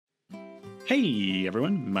Hey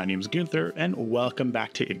everyone, my name is Gunther and welcome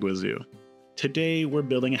back to Igua Zoo. Today we're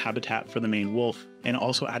building a habitat for the Maine wolf and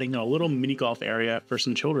also adding a little mini golf area for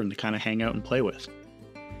some children to kind of hang out and play with.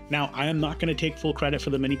 Now, I am not going to take full credit for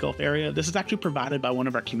the mini golf area. This is actually provided by one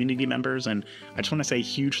of our community members, and I just want to say a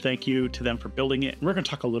huge thank you to them for building it. We're going to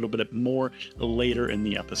talk a little bit more later in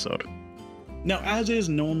the episode. Now, as is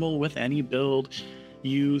normal with any build,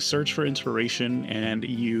 you search for inspiration and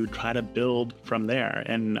you try to build from there.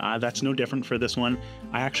 And that's no different for this one.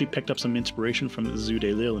 I actually picked up some inspiration from the Zoo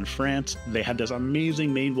de Lille in France. They had this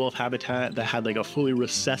amazing Maine wolf habitat that had like a fully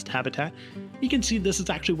recessed habitat. You can see this is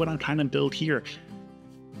actually what I'm trying to build here.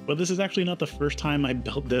 But this is actually not the first time I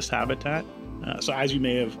built this habitat. So as you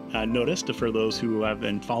may have noticed, for those who have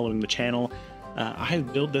been following the channel, I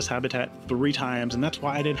have built this habitat 3 times, and that's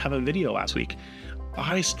why I didn't have a video last week.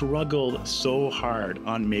 I struggled so hard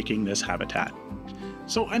on making this habitat.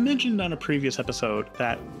 So I mentioned on a previous episode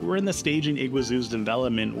that we're in the stage in Igua Zoo's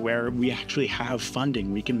development where we actually have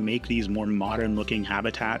funding. We can make these more modern looking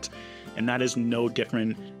habitats, and that is no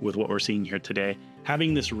different with what we're seeing here today.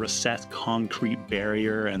 Having this recessed concrete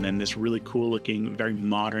barrier and then this really cool looking, very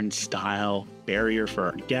modern style barrier for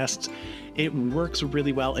our guests, it works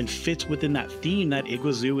really well and fits within that theme that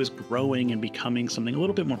Igua Zoo is growing and becoming something a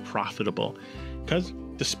little bit more profitable. Because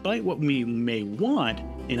despite what we may want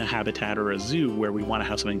in a habitat or a zoo where we want to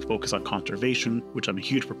have something focused on conservation, which I'm a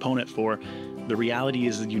huge proponent for, the reality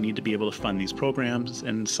is that you need to be able to fund these programs,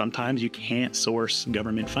 and sometimes you can't source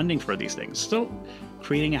government funding for these things. So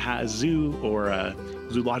creating a zoo or a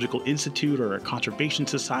zoological institute or a conservation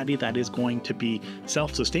society that is going to be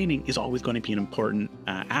self-sustaining is always going to be an important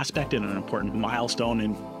aspect and an important milestone,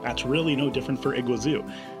 and that's really no different for Igua Zoo,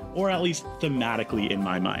 or at least thematically in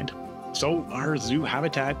my mind. So our zoo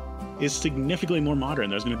habitat is significantly more modern.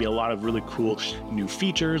 There's going to be a lot of really cool new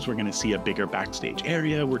features. We're going to see a bigger backstage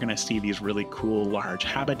area. We're going to see these really cool large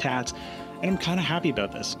habitats, and I'm kind of happy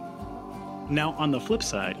about this. Now, on the flip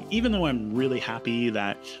side, even though I'm really happy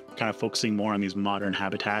that kind of focusing more on these modern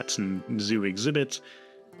habitats and zoo exhibits,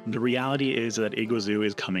 the reality is that Igua Zoo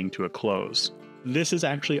is coming to a close. This is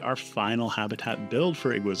actually our final habitat build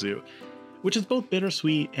for Igua Zoo, which is both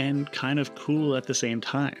bittersweet and kind of cool at the same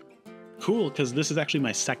time. Cool because this is actually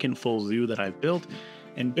my second full zoo that I've built,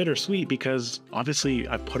 and bittersweet because obviously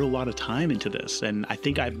I've put a lot of time into this, and I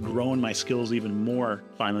think I've grown my skills even more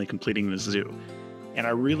finally completing this zoo. And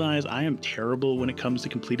I realize I am terrible when it comes to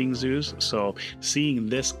completing zoos, so seeing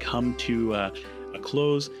this come to a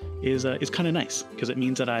close is kind of nice because it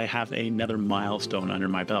means that I have another milestone under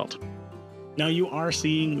my belt. Now, you are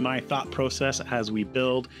seeing my thought process as we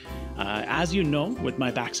build. As you know, with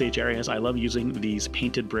my backstage areas, I love using these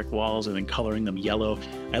painted brick walls and then coloring them yellow.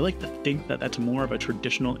 I like to think that that's more of a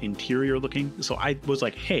traditional interior looking. So I was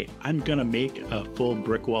like, hey, I'm going to make a full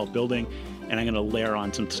brick wall building and I'm going to layer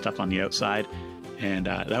on some stuff on the outside. And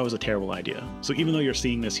that was a terrible idea. So even though you're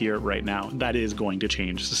seeing this here right now, that is going to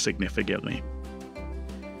change significantly.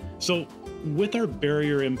 So with our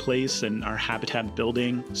barrier in place and our habitat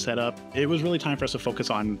building set up, it was really time for us to focus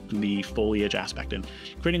on the foliage aspect and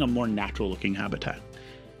creating a more natural looking habitat.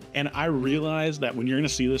 And I realized that when you're going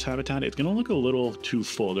to see this habitat, it's going to look a little too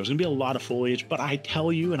full. There's going to be a lot of foliage, but I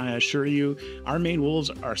tell you and I assure you, our Maine wolves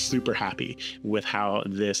are super happy with how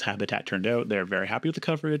this habitat turned out. They're very happy with the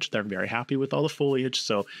coverage. They're very happy with all the foliage.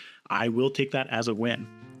 So I will take that as a win.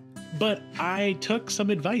 But I took some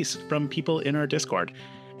advice from people in our Discord.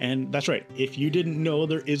 And that's right, if you didn't know,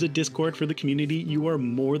 there is a Discord for the community. You are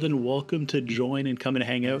more than welcome to join and come and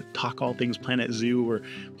hang out, talk all things Planet Zoo or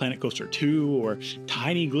Planet Coaster 2 or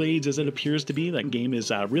Tiny Glades as it appears to be. That game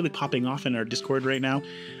is really popping off in our Discord right now,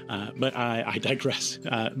 but I digress.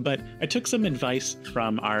 But I took some advice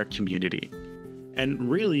from our community.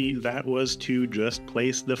 And really, that was to just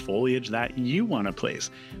place the foliage that you want to place.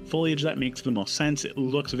 Foliage that makes the most sense. It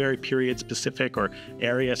looks very period specific or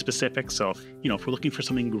area specific. So, if we're looking for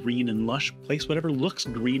something green and lush, place whatever looks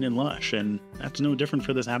green and lush. And that's no different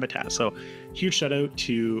for this habitat. So huge shout out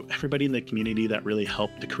to everybody in the community that really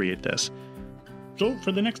helped to create this. So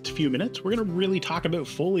for the next few minutes, we're going to really talk about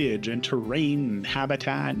foliage and terrain and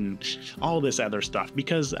habitat and all this other stuff,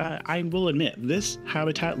 because I will admit this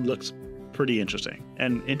habitat looks pretty interesting,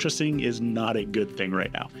 and interesting is not a good thing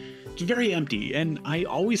right now. It's very empty, and I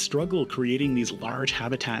always struggle creating these large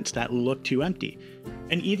habitats that look too empty.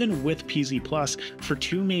 And even with PZ Plus, for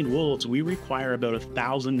 2 Maine wolves, we require about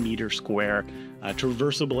 1,000 meter square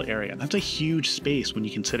traversable area. That's a huge space when you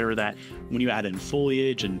consider that when you add in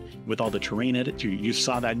foliage and with all the terrain in it, you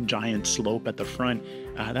saw that giant slope at the front,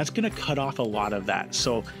 that's going to cut off a lot of that.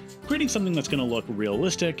 So creating something that's going to look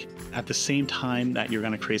realistic at the same time that you're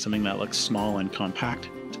going to create something that looks small and compact,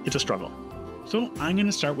 it's a struggle. So I'm going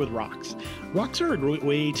to start with rocks. Rocks are a great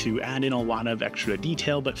way to add in a lot of extra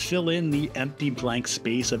detail, but fill in the empty blank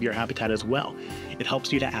space of your habitat as well. It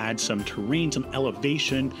helps you to add some terrain, some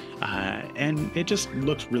elevation, and it just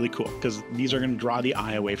looks really cool because these are going to draw the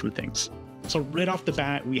eye away from things. So right off the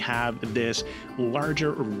bat, we have this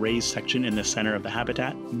larger raised section in the center of the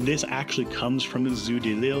habitat. This actually comes from the Zoo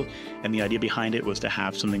de l'Île, and the idea behind it was to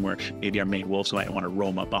have something where maybe our main wolves might want to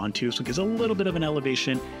roam up onto, so it gives a little bit of an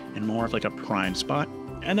elevation and more of like a prime spot.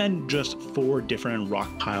 And then just 4 different rock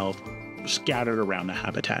piles scattered around the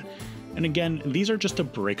habitat. And again, these are just to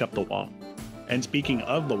break up the wall. And speaking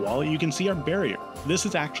of the wall, you can see our barrier. This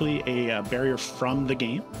is actually a barrier from the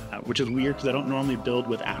game, which is weird because I don't normally build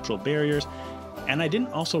with actual barriers. And I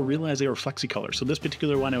didn't also realize they were flexi-color. So this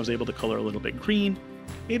particular one, I was able to color a little bit green,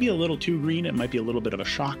 maybe a little too green. It might be a little bit of a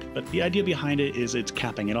shock, but the idea behind it is it's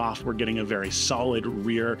capping it off. We're getting a very solid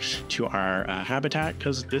rear to our habitat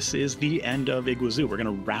because this is the end of Igua Zoo. We're going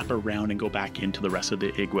to wrap around and go back into the rest of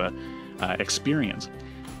the Igua experience.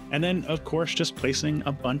 And then, of course, just placing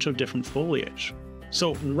a bunch of different foliage.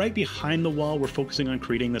 So right behind the wall, we're focusing on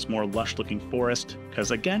creating this more lush looking forest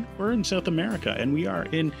because, again, we're in South America and we are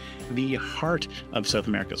in the heart of South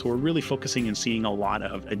America. So we're really focusing and seeing a lot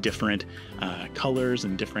of different colors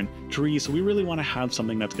and different trees. So we really want to have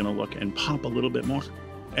something that's going to look and pop a little bit more.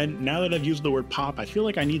 And now that I've used the word pop, I feel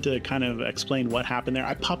like I need to kind of explain what happened there.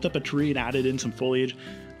 I popped up a tree and added in some foliage.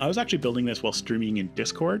 I was actually building this while streaming in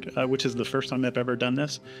Discord, which is the first time I've ever done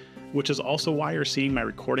this, which is also why you're seeing my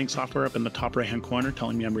recording software up in the top right-hand corner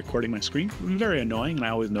telling me I'm recording my screen. Very annoying, and I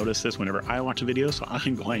always notice this whenever I watch a video, so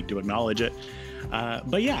I'm going to acknowledge it.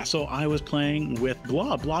 But yeah, so I was playing with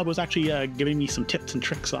Blob. Blob was actually giving me some tips and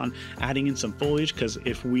tricks on adding in some foliage, because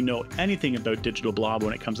if we know anything about Digital Blob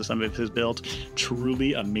when it comes to some of his builds,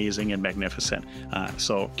 truly amazing and magnificent.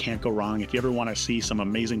 So can't go wrong. If you ever want to see some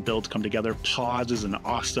amazing builds come together, Pause is an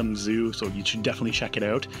awesome zoo, so you should definitely check it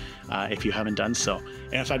out if you haven't done so.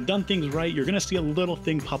 And if I've done things right, you're going to see a little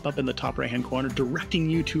thing pop up in the top right-hand corner directing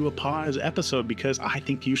you to a Pause episode, because I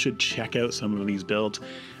think you should check out some of these builds.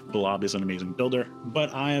 Blob is an amazing builder,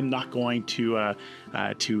 but I am not going to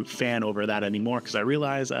fan over that anymore, because I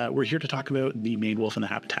realize we're here to talk about the main wolf in the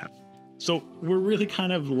habitat. So we're really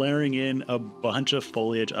kind of layering in a bunch of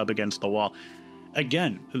foliage up against the wall.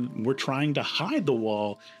 Again, we're trying to hide the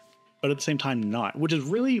wall, but at the same time not, which is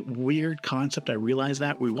really weird concept. I realize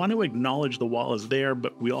that we want to acknowledge the wall is there,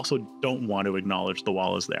 but we also don't want to acknowledge the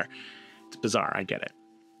wall is there. It's bizarre, I get it.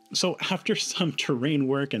 So after some terrain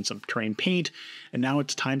work and some terrain paint, and now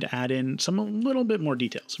it's time to add in some a little bit more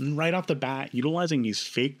details. And right off the bat, utilizing these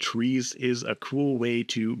fake trees is a cool way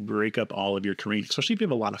to break up all of your terrain, especially if you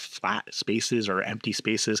have a lot of flat spaces or empty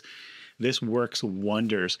spaces. This works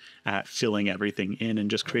wonders at filling everything in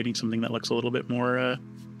and just creating something that looks a little bit more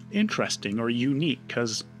interesting or unique,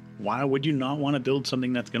 because why would you not want to build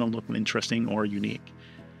something that's going to look interesting or unique?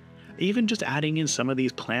 Even just adding in some of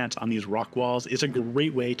these plants on these rock walls is a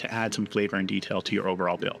great way to add some flavor and detail to your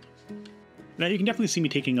overall build. Now you can definitely see me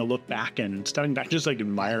taking a look back and stepping back, just like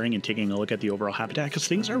admiring and taking a look at the overall habitat, because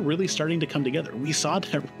things are really starting to come together. We saw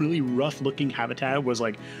that really rough looking habitat was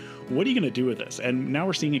like, what are you going to do with this? And now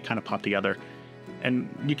we're seeing it kind of pop together. And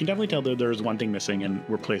you can definitely tell that there's one thing missing, and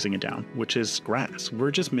we're placing it down, which is grass.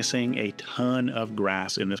 We're just missing a ton of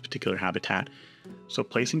grass in this particular habitat. So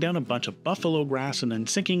placing down a bunch of buffalo grass and then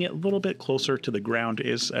sinking it a little bit closer to the ground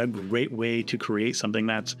is a great way to create something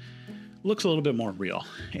that looks a little bit more real.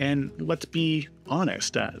 And let's be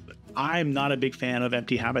honest, I'm not a big fan of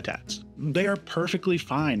empty habitats. They are perfectly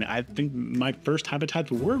fine. I think my first habitats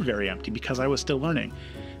were very empty because I was still learning.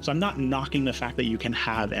 So I'm not knocking the fact that you can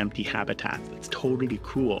have empty habitats. It's totally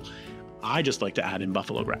cool. I just like to add in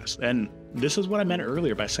buffalo grass. And this is what I meant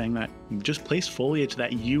earlier by saying that just place foliage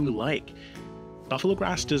that you like. Buffalo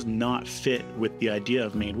grass does not fit with the idea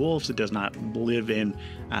of maned wolves. It does not live in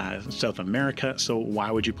South America. So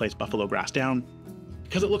why would you place buffalo grass down?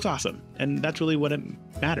 Because it looks awesome. And that's really what it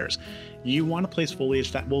matters. You want to place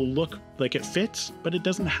foliage that will look like it fits, but it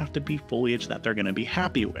doesn't have to be foliage that they're going to be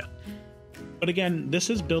happy with. But again, this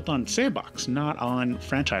is built on Sandbox, not on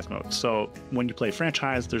franchise mode. So when you play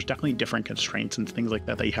franchise, there's definitely different constraints and things like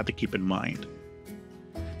that that you have to keep in mind.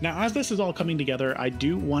 Now, as this is all coming together, I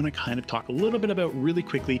do want to kind of talk a little bit about really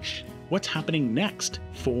quickly what's happening next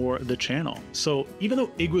for the channel. So even though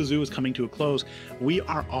Igua Zoo is coming to a close, we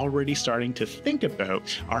are already starting to think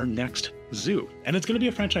about our next zoo. And it's going to be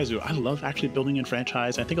a franchise zoo. I love actually building in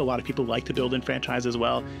franchise. I think a lot of people like to build in franchise as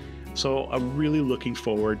well. So I'm really looking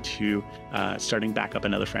forward to starting back up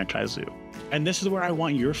another franchise zoo. And this is where I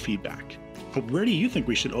want your feedback. But where do you think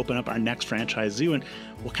we should open up our next franchise zoo, and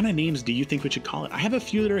what kind of names do you think we should call it? I have a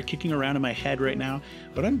few that are kicking around in my head right now,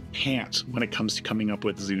 but I'm pants when it comes to coming up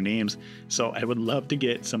with zoo names. So I would love to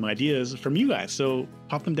get some ideas from you guys. So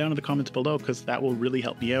pop them down in the comments below, because that will really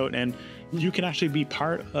help me out. And you can actually be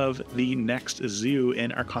part of the next zoo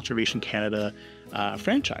in our Conservation Canada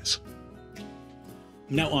franchise.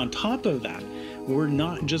 Now, on top of that, we're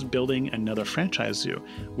not just building another franchise zoo.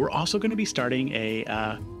 We're also going to be starting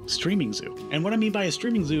a streaming zoo. And what I mean by a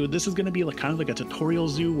streaming zoo, this is going to be like kind of like a tutorial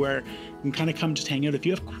zoo where you can kind of come just hang out. If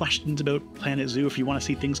you have questions about Planet Zoo, if you want to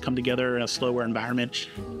see things come together in a slower environment,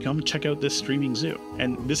 come check out this streaming zoo.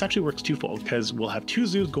 And this actually works twofold, because we'll have two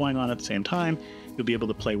zoos going on at the same time. You'll be able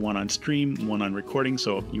to play one on stream, one on recording.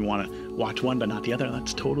 So if you want to watch one but not the other,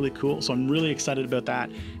 that's totally cool. So I'm really excited about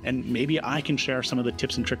that. And maybe I can share some of the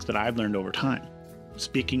tips and tricks that I've learned over time.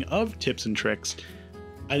 Speaking of tips and tricks,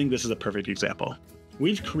 I think this is a perfect example.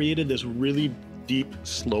 We've created this really deep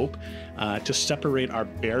slope to separate our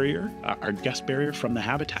barrier, our guest barrier, from the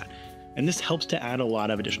habitat. And this helps to add a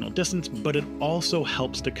lot of additional distance, but it also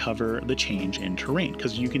helps to cover the change in terrain,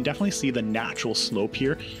 because you can definitely see the natural slope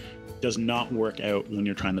here does not work out when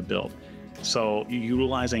you're trying to build. So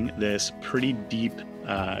utilizing this pretty deep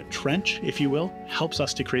trench, if you will, helps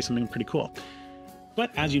us to create something pretty cool. But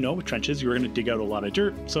as you know, with trenches, you're going to dig out a lot of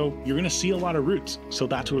dirt, so you're going to see a lot of roots. So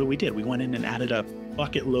that's what we did. We went in and added a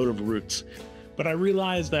bucket load of roots. But I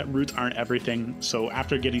realized that roots aren't everything. So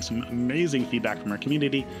after getting some amazing feedback from our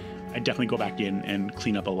community, I definitely go back in and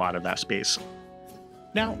clean up a lot of that space.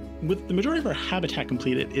 Now, with the majority of our habitat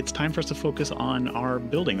completed, it's time for us to focus on our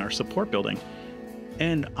building, our support building.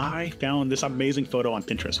 And I found this amazing photo on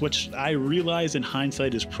Pinterest, which I realize in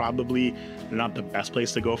hindsight is probably not the best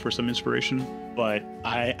place to go for some inspiration, but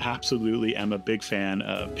I absolutely am a big fan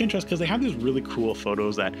of Pinterest because they have these really cool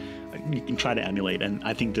photos that you can try to emulate. And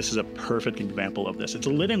I think this is a perfect example of this. It's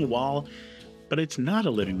a living wall, but it's not a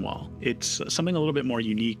living wall. It's something a little bit more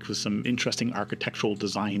unique with some interesting architectural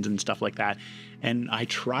designs and stuff like that. And I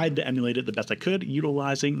tried to emulate it the best I could,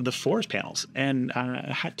 utilizing the forest panels. And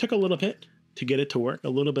it took a little bit to get it to work, a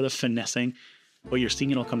little bit of finessing, but you're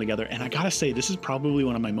seeing it all come together. And I gotta say, this is probably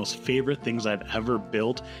one of my most favorite things I've ever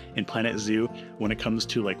built in Planet Zoo when it comes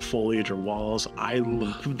to like foliage or walls. I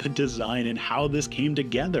love the design and how this came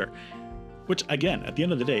together. Which again, at the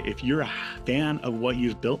end of the day, if you're a fan of what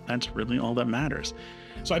you've built, that's really all that matters.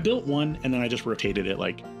 So I built one and then I just rotated it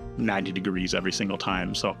like 90 degrees every single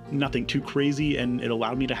time. So nothing too crazy. And it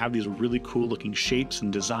allowed me to have these really cool looking shapes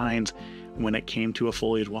and designs when it came to a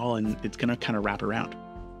foliage wall, and it's gonna kind of wrap around.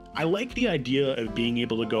 I like the idea of being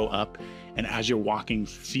able to go up and as you're walking,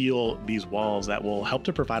 feel these walls that will help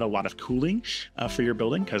to provide a lot of cooling for your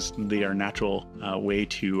building because they are a natural way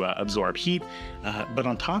to absorb heat. But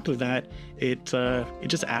on top of that, it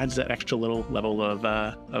just adds that extra little level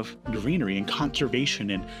of greenery and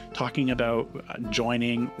conservation and talking about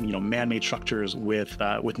joining, man-made structures with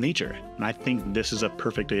nature. And I think this is a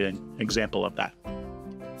perfect example of that.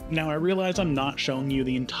 Now, I realize I'm not showing you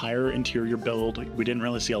the entire interior build. We didn't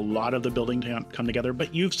really see a lot of the building come together,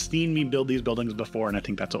 but you've seen me build these buildings before, and I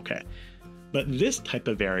think that's okay. But this type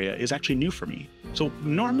of area is actually new for me. So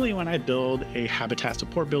normally when I build a habitat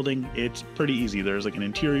support building, it's pretty easy. There's like an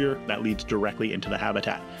interior that leads directly into the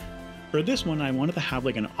habitat. For this one, I wanted to have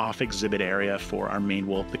like an off exhibit area for our main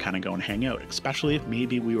wolf to kind of go and hang out, especially if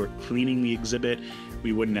maybe we were cleaning the exhibit.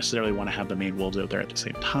 We wouldn't necessarily want to have the main wolves out there at the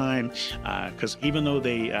same time, because even though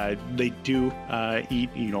they do eat,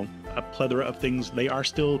 a plethora of things, they are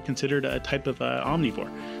still considered a type of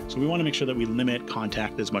omnivore. So we want to make sure that we limit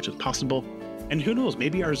contact as much as possible. And who knows,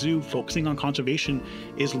 maybe our zoo, focusing on conservation,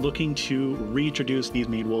 is looking to reintroduce these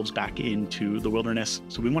main wolves back into the wilderness.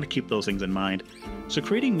 So we want to keep those things in mind. So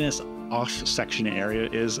creating this off-section area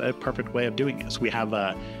is a perfect way of doing this. We have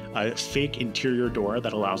a fake interior door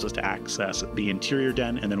that allows us to access the interior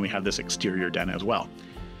den, and then we have this exterior den as well.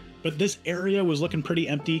 But this area was looking pretty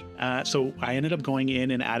empty, so I ended up going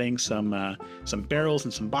in and adding some barrels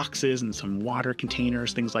and some boxes and some water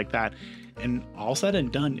containers, things like that. And all said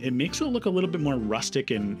and done, it makes it look a little bit more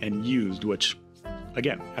rustic and used, which,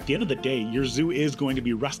 again, at the end of the day, your zoo is going to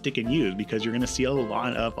be rustic and used because you're going to see a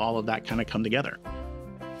lot of all of that kind of come together.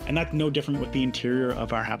 And that's no different with the interior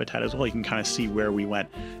of our habitat as well. You can kind of see where we went.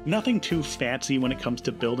 Nothing too fancy when it comes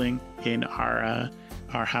to building in our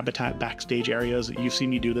habitat backstage areas. You've seen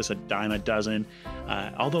me do this a dime a dozen.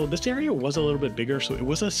 Although this area was a little bit bigger, so it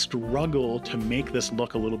was a struggle to make this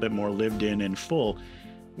look a little bit more lived in and full,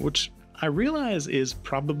 which I realize is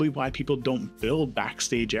probably why people don't build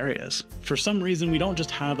backstage areas. For some reason, we don't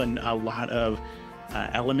just have a lot of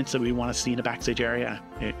elements that we want to see in a backstage area,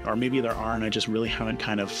 or maybe there are and I just really haven't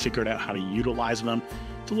kind of figured out how to utilize them.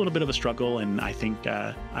 It's a little bit of a struggle, and I think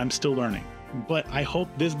I'm still learning. But I hope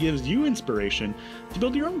this gives you inspiration to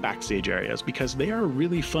build your own backstage areas, because they are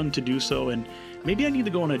really fun to do so, and maybe I need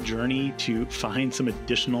to go on a journey to find some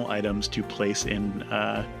additional items to place in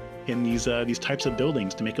these types of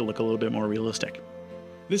buildings to make it look a little bit more realistic.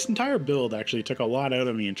 This entire build actually took a lot out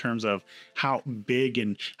of me in terms of how big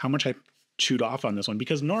and how much I chewed off on this one,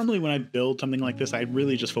 because normally when I build something like this, I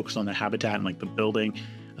really just focus on the habitat and like the building,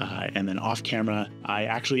 and then off camera, I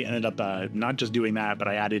actually ended up not just doing that, but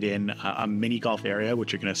I added in a mini golf area,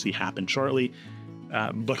 which you're going to see happen shortly,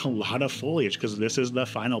 but a lot of foliage because this is the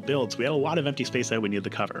final build. So we had a lot of empty space that we needed to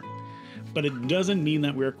cover. But it doesn't mean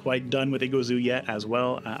that we're quite done with Igua Zoo yet as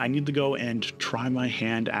well. I need to go and try my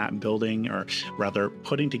hand at building, or rather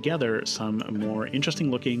putting together some more interesting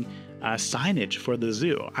looking signage for the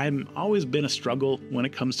zoo. I've always been a struggle when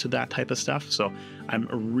it comes to that type of stuff. So I'm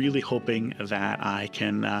really hoping that I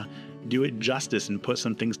can do it justice and put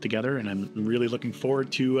some things together. And I'm really looking forward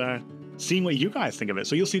to seeing what you guys think of it.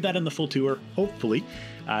 So you'll see that in the full tour, hopefully,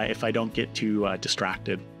 if I don't get too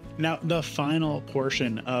distracted. Now, the final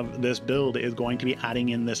portion of this build is going to be adding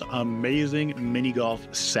in this amazing mini golf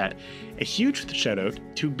set. A huge shout out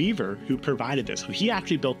to Beaver, who provided this. He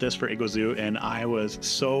actually built this for Igua Zoo, and I was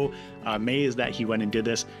so amazed that he went and did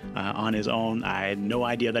this on his own. I had no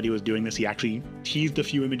idea that he was doing this. He actually teased a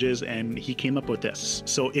few images and he came up with this.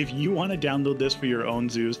 So if you want to download this for your own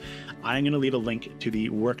zoos, I'm going to leave a link to the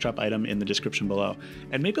workshop item in the description below.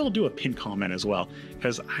 And maybe I'll do a pinned comment as well,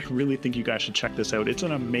 because I really think you guys should check this out. It's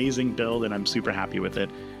an amazing build and I'm super happy with it.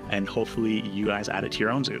 And hopefully you guys add it to your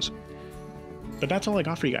own zoos. But that's all I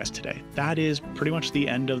got for you guys today. That is pretty much the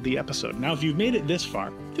end of the episode. Now, if you've made it this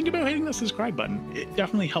far, think about hitting the subscribe button. It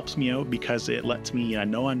definitely helps me out because it lets me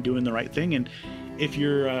know I'm doing the right thing. And if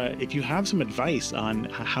you have some advice on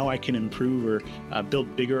how I can improve or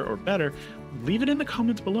build bigger or better, leave it in the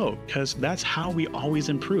comments below, because that's how we always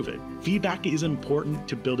improve it. Feedback is important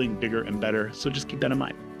to building bigger and better, so just keep that in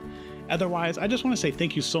mind. Otherwise, I just want to say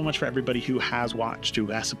thank you so much for everybody who has watched, who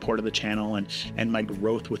has supported the channel and my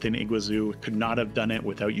growth within Igua Zoo. Could not have done it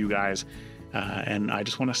without you guys. And I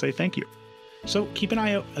just want to say thank you. So keep an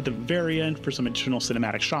eye out at the very end for some additional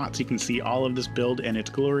cinematic shots. You can see all of this build and its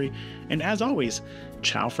glory. And as always,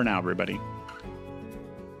 ciao for now, everybody.